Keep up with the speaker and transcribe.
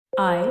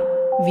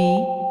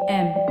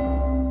IVM.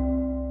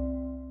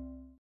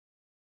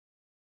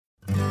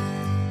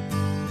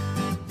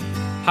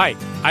 Hi,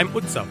 I'm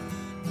Utsav,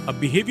 a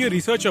behavior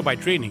researcher by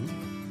training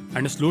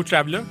and a slow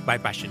traveler by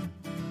passion.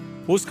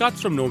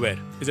 Postcards from Nowhere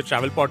is a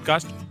travel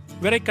podcast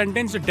where I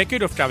condense a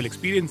decade of travel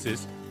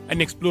experiences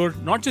and explore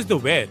not just the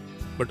where,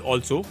 but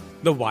also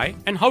the why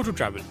and how to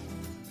travel.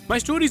 My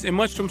stories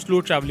emerge from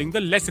slow traveling the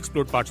less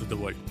explored parts of the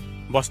world: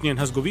 Bosnia and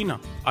Herzegovina,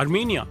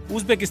 Armenia,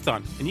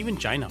 Uzbekistan, and even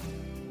China.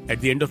 At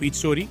the end of each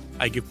story,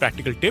 I give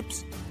practical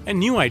tips and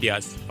new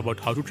ideas about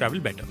how to travel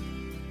better.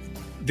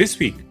 This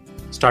week,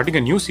 starting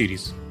a new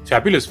series,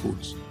 Fabulous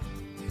Foods.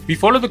 We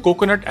follow the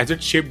coconut as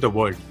it shaped the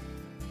world,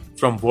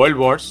 from world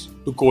wars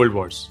to cold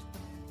wars,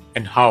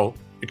 and how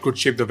it could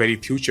shape the very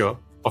future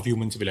of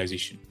human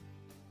civilization.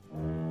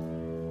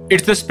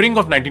 It's the spring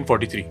of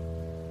 1943.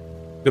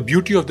 The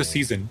beauty of the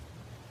season,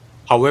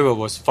 however,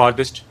 was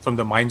farthest from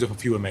the minds of a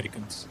few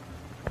Americans.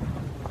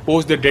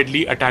 Post the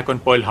deadly attack on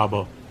Pearl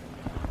Harbor,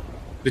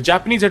 the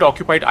Japanese had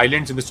occupied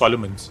islands in the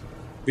Solomons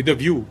with a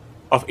view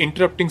of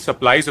interrupting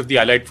supplies of the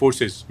Allied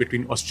forces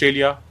between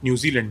Australia, New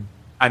Zealand,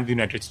 and the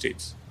United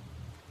States.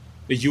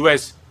 The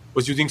US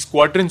was using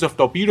squadrons of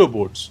torpedo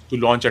boats to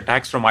launch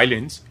attacks from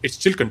islands it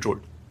still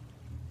controlled.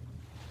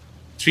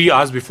 3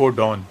 hours before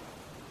dawn,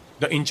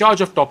 the in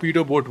charge of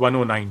Torpedo Boat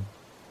 109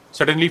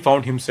 suddenly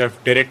found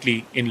himself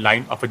directly in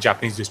line of a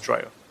Japanese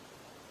destroyer.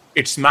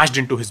 It smashed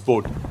into his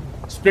boat,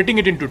 splitting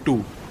it into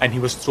two, and he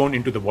was thrown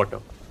into the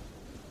water.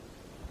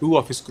 2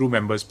 of his crew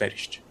members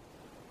perished.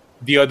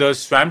 The others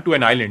swam to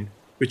an island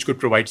which could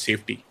provide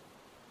safety.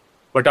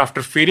 But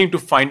after failing to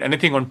find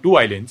anything on 2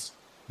 islands,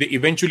 they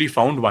eventually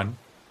found one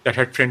that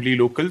had friendly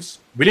locals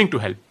willing to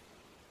help,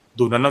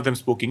 though none of them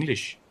spoke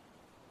English.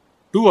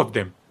 2 of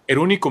them,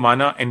 Eroni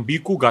Kumana and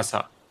Biku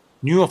Gasa,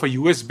 knew of a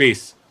US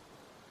base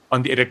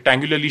on the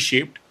rectangularly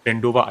shaped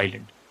Rendova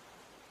Island.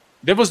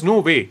 There was no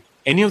way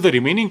any of the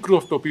remaining crew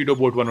of Torpedo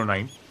Boat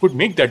 109 could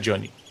make that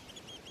journey,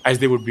 as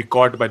they would be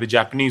caught by the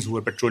Japanese who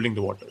were patrolling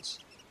the waters.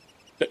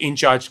 The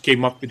in-charge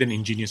came up with an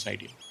ingenious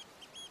idea.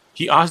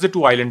 He asked the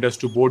 2 islanders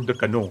to board the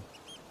canoe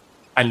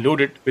and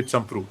load it with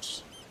some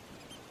fruits.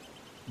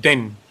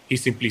 Then he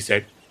simply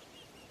said,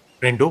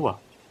 "Rendova."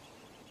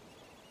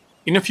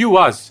 In a few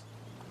hours,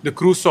 the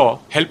crew saw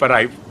help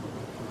arrive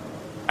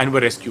and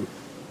were rescued.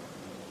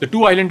 The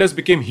 2 islanders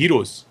became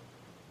heroes.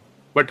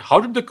 But how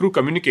did the crew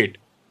communicate?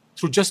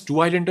 Through just 2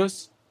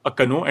 islanders, a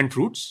canoe, and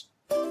fruits?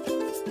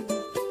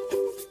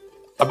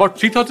 About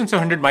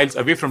 3,700 miles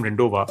away from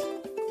Rendova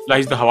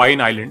lies the Hawaiian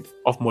island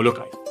of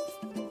Molokai.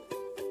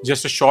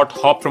 Just a short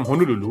hop from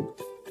Honolulu,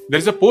 there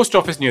is a post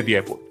office near the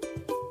airport.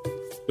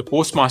 The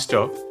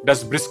postmaster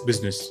does brisk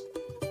business.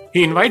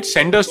 He invites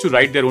senders to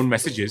write their own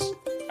messages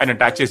and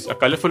attaches a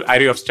colorful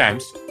array of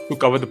stamps to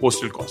cover the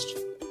postal cost,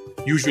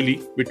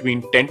 usually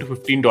between $10 to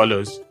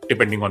 $15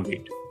 depending on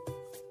weight.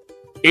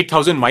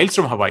 8,000 miles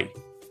from Hawaii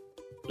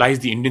lies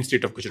the Indian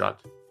state of Gujarat.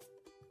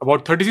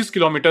 About 36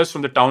 kilometers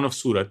from the town of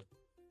Surat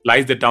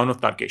lies the town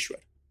of Tarkeshwar.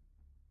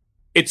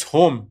 It's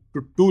home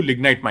to 2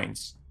 lignite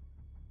mines.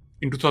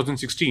 In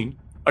 2016,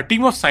 a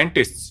team of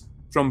scientists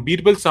from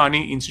Birbal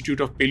Sahni Institute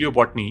of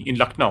Paleobotany in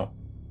Lucknow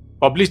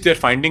published their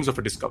findings of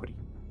a discovery.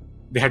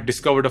 They had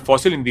discovered a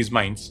fossil in these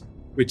mines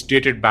which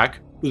dated back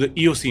to the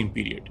Eocene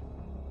period.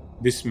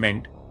 This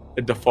meant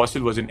that the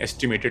fossil was an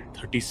estimated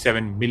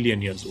 37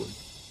 million years old.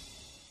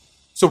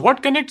 So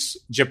what connects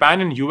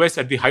Japan and US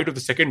at the height of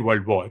the Second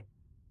World War,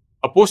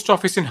 a post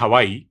office in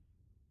Hawaii,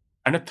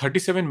 and a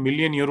 37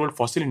 million year old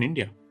fossil in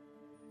India?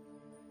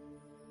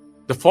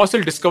 The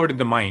fossil discovered in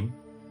the mine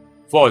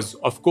was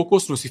of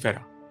Cocos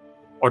nucifera,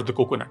 or the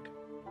coconut.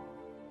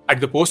 At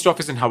the post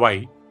office in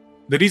Hawaii,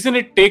 the reason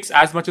it takes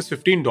as much as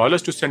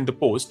 $15 to send the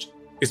post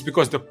is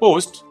because the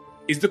post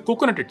is the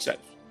coconut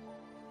itself.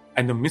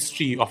 And the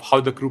mystery of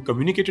how the crew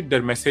communicated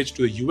their message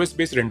to the US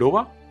base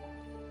Rendova?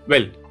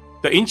 Well,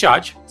 the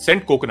in-charge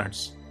sent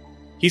coconuts.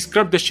 He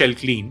scrubbed the shell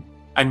clean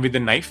and with a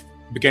knife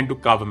began to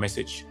carve a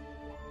message.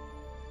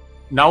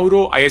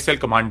 Nauru ISL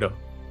commander.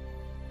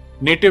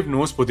 Native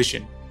knows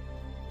position.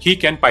 He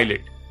can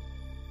pilot.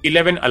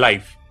 11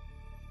 alive.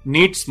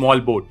 Need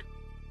small boat.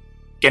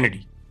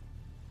 Kennedy.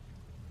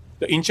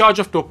 The in-charge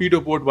of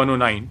Torpedo Boat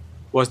 109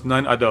 was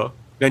none other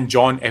than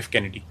John F.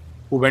 Kennedy,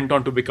 who went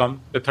on to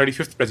become the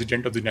 35th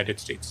President of the United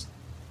States.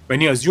 When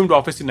he assumed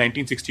office in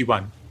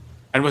 1961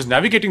 and was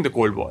navigating the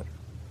Cold War,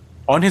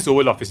 on his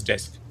Oval Office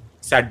desk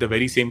sat the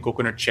very same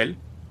coconut shell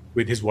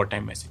with his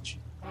wartime message.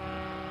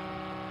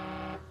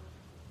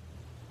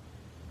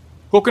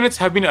 Coconuts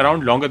have been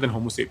around longer than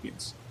Homo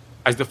sapiens,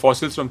 as the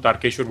fossils from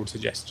Tarkeshwar would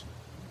suggest.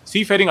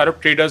 Seafaring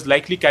Arab traders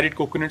likely carried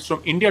coconuts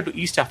from India to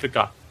East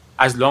Africa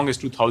as long as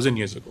 2,000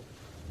 years ago.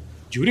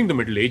 During the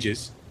Middle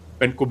Ages,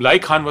 when Kublai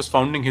Khan was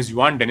founding his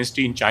Yuan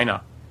dynasty in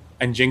China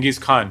and Genghis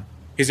Khan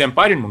his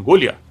empire in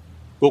Mongolia,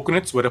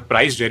 coconuts were a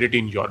prized rarity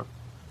in Europe,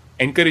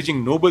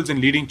 encouraging nobles and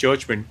leading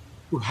churchmen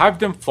to have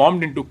them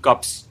formed into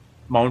cups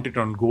mounted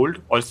on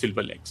gold or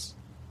silver legs.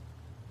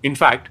 In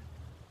fact,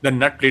 the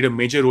nut played a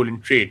major role in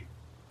trade,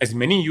 as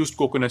many used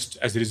coconuts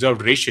as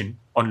reserved ration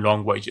on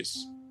long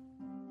voyages.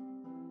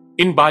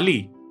 In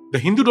Bali, the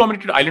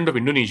Hindu-dominated island of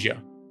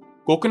Indonesia,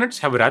 coconuts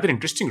have a rather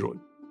interesting role.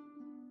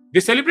 They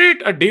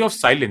celebrate a day of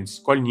silence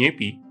called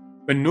Nyepi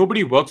when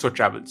nobody works or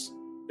travels.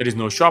 There is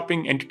no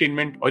shopping,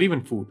 entertainment, or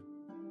even food.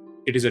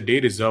 It is a day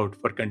reserved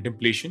for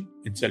contemplation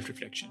and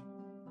self-reflection.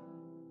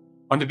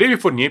 On the day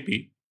before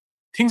Nyepi,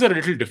 things are a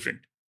little different.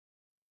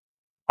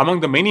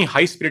 Among the many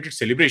high-spirited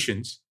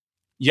celebrations,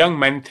 young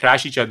men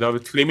thrash each other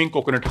with flaming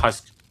coconut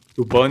husks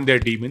to burn their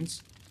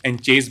demons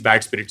and chase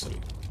bad spirits away.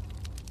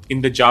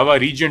 In the Java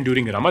region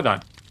during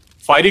Ramadan,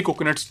 fiery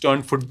coconuts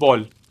turn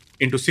football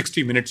into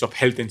 60 minutes of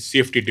health and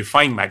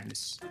safety-defying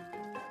madness.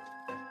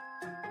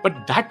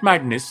 But that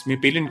madness may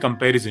pale in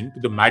comparison to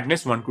the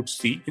madness one could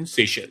see in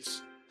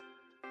Seychelles.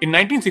 In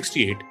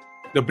 1968,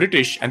 the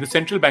British and the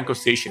Central Bank of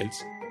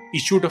Seychelles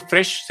issued a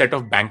fresh set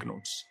of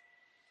banknotes.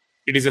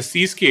 It is a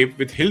seascape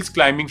with hills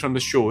climbing from the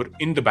shore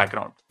in the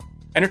background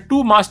and a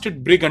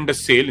two-masted brig under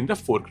sail in the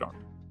foreground.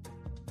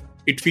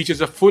 It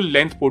features a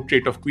full-length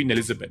portrait of Queen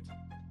Elizabeth.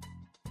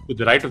 To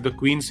the right of the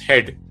Queen's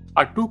head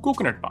are two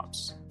coconut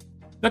palms.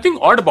 Nothing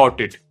odd about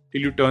it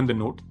till you turn the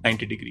note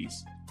 90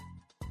 degrees.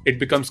 It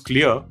becomes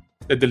clear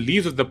that the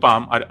leaves of the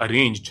palm are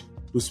arranged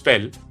to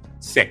spell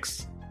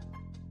sex.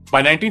 By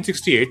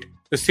 1968,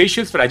 the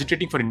Seychelles were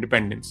agitating for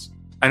independence,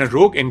 and a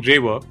rogue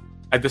engraver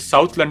at the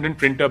South London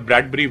printer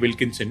Bradbury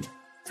Wilkinson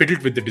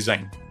fiddled with the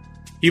design.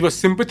 He was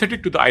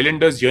sympathetic to the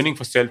islanders' yearning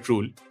for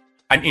self-rule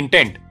and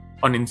intent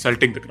on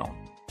insulting the crown.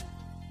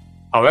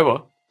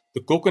 However,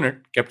 the coconut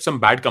kept some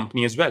bad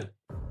company as well.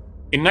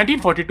 In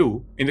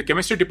 1942, in the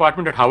chemistry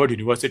department at Harvard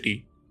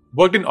University,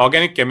 worked an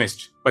organic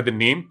chemist by the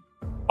name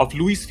of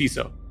Louis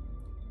Fieser.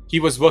 He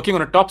was working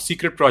on a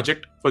top-secret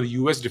project for the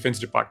US Defense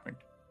Department.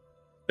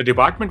 The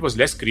department was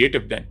less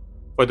creative then,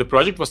 for the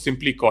project was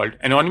simply called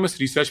Anonymous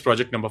Research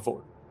Project No.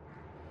 4.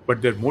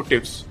 But their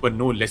motives were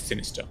no less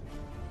sinister.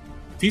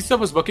 Fieser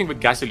was working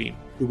with gasoline,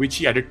 to which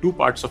he added 2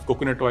 parts of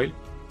coconut oil,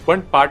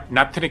 1 part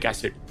naphthenic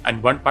acid,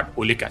 and 1 part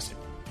oleic acid.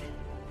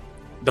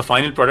 The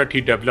final product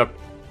he developed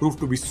proved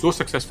to be so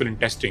successful in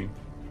testing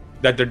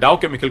that the Dow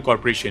Chemical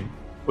Corporation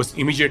was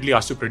immediately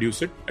asked to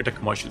produce it at a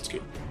commercial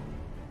scale.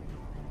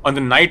 On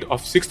the night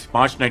of 6th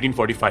March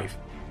 1945,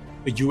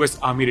 the US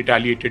Army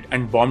retaliated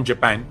and bombed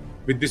Japan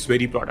with this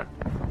very product.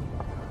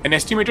 An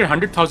estimated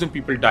 100,000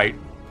 people died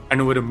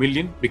and over 1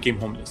 million became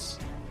homeless.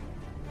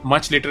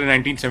 Much later in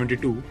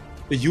 1972,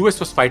 the US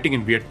was fighting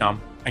in Vietnam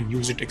and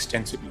used it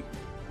extensively.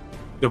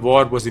 The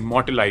war was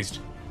immortalized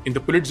in the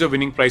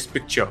Pulitzer-winning prize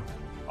picture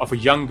of a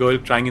young girl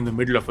crying in the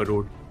middle of a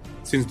road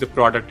since the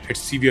product had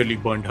severely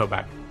burned her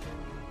back.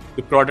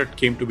 The product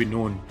came to be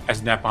known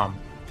as napalm,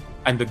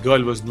 and the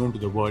girl was known to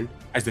the world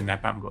as the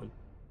Napalm Girl.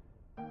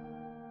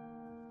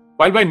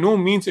 While by no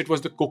means it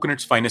was the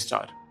coconut's finest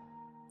hour,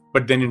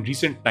 but then in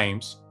recent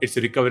times it's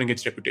recovering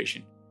its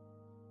reputation.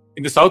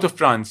 In the south of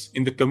France,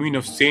 in the commune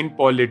of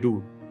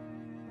Saint-Paul-les-Doux,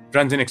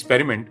 runs an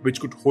experiment which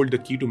could hold the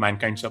key to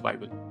mankind's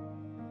survival.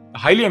 The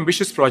highly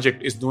ambitious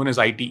project is known as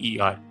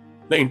ITER,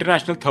 the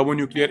International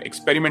Thermonuclear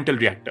Experimental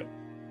Reactor.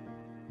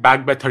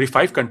 Backed by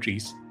 35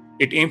 countries,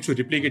 it aims to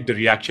replicate the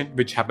reaction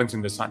which happens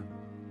in the sun,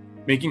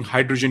 making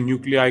hydrogen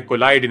nuclei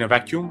collide in a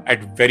vacuum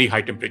at very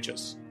high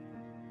temperatures.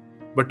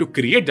 But to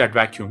create that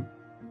vacuum,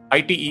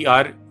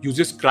 ITER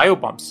uses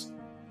cryopumps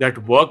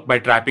that work by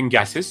trapping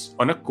gases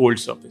on a cold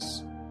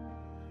surface.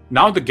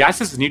 Now the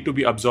gases need to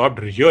be absorbed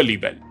really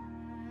well,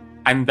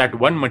 and that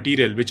one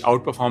material which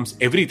outperforms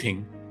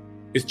everything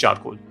is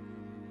charcoal.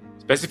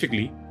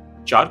 Specifically,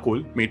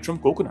 charcoal made from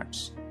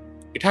coconuts.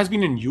 It has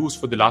been in use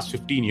for the last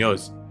 15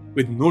 years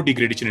with no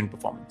degradation in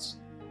performance.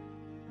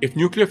 If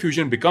nuclear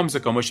fusion becomes a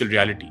commercial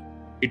reality,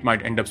 it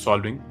might end up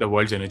solving the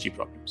world's energy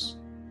problems.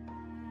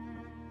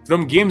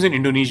 From games in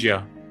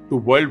Indonesia to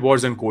world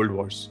wars and cold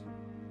wars,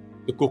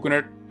 the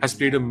coconut has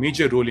played a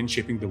major role in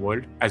shaping the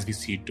world as we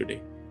see it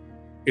today.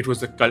 It was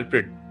the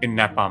culprit in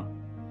napalm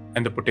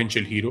and the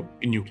potential hero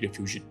in nuclear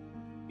fusion.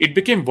 It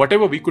became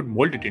whatever we could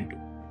mold it into.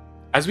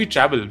 As we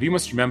travel, we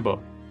must remember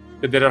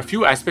that there are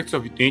few aspects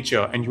of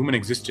nature and human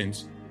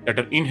existence that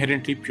are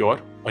inherently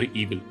pure or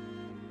evil.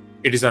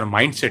 It is our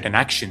mindset and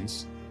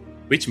actions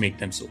which make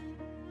them so.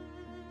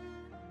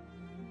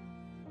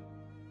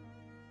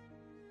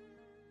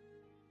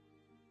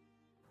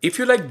 If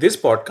you like this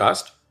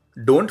podcast,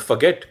 don't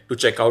forget to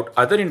check out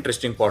other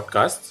interesting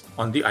podcasts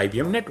on the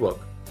IVM network.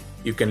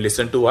 You can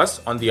listen to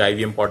us on the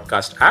IVM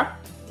Podcast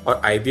app or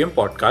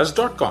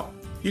ivmpodcast.com.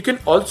 You can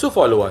also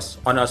follow us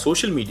on our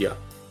social media.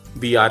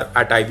 We are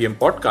at IVM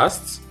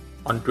Podcasts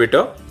on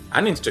Twitter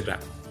and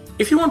Instagram.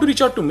 If you want to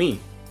reach out to me,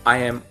 I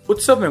am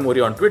Utsav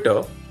Memory on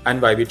Twitter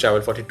and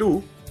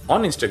YVTravel42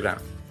 on Instagram.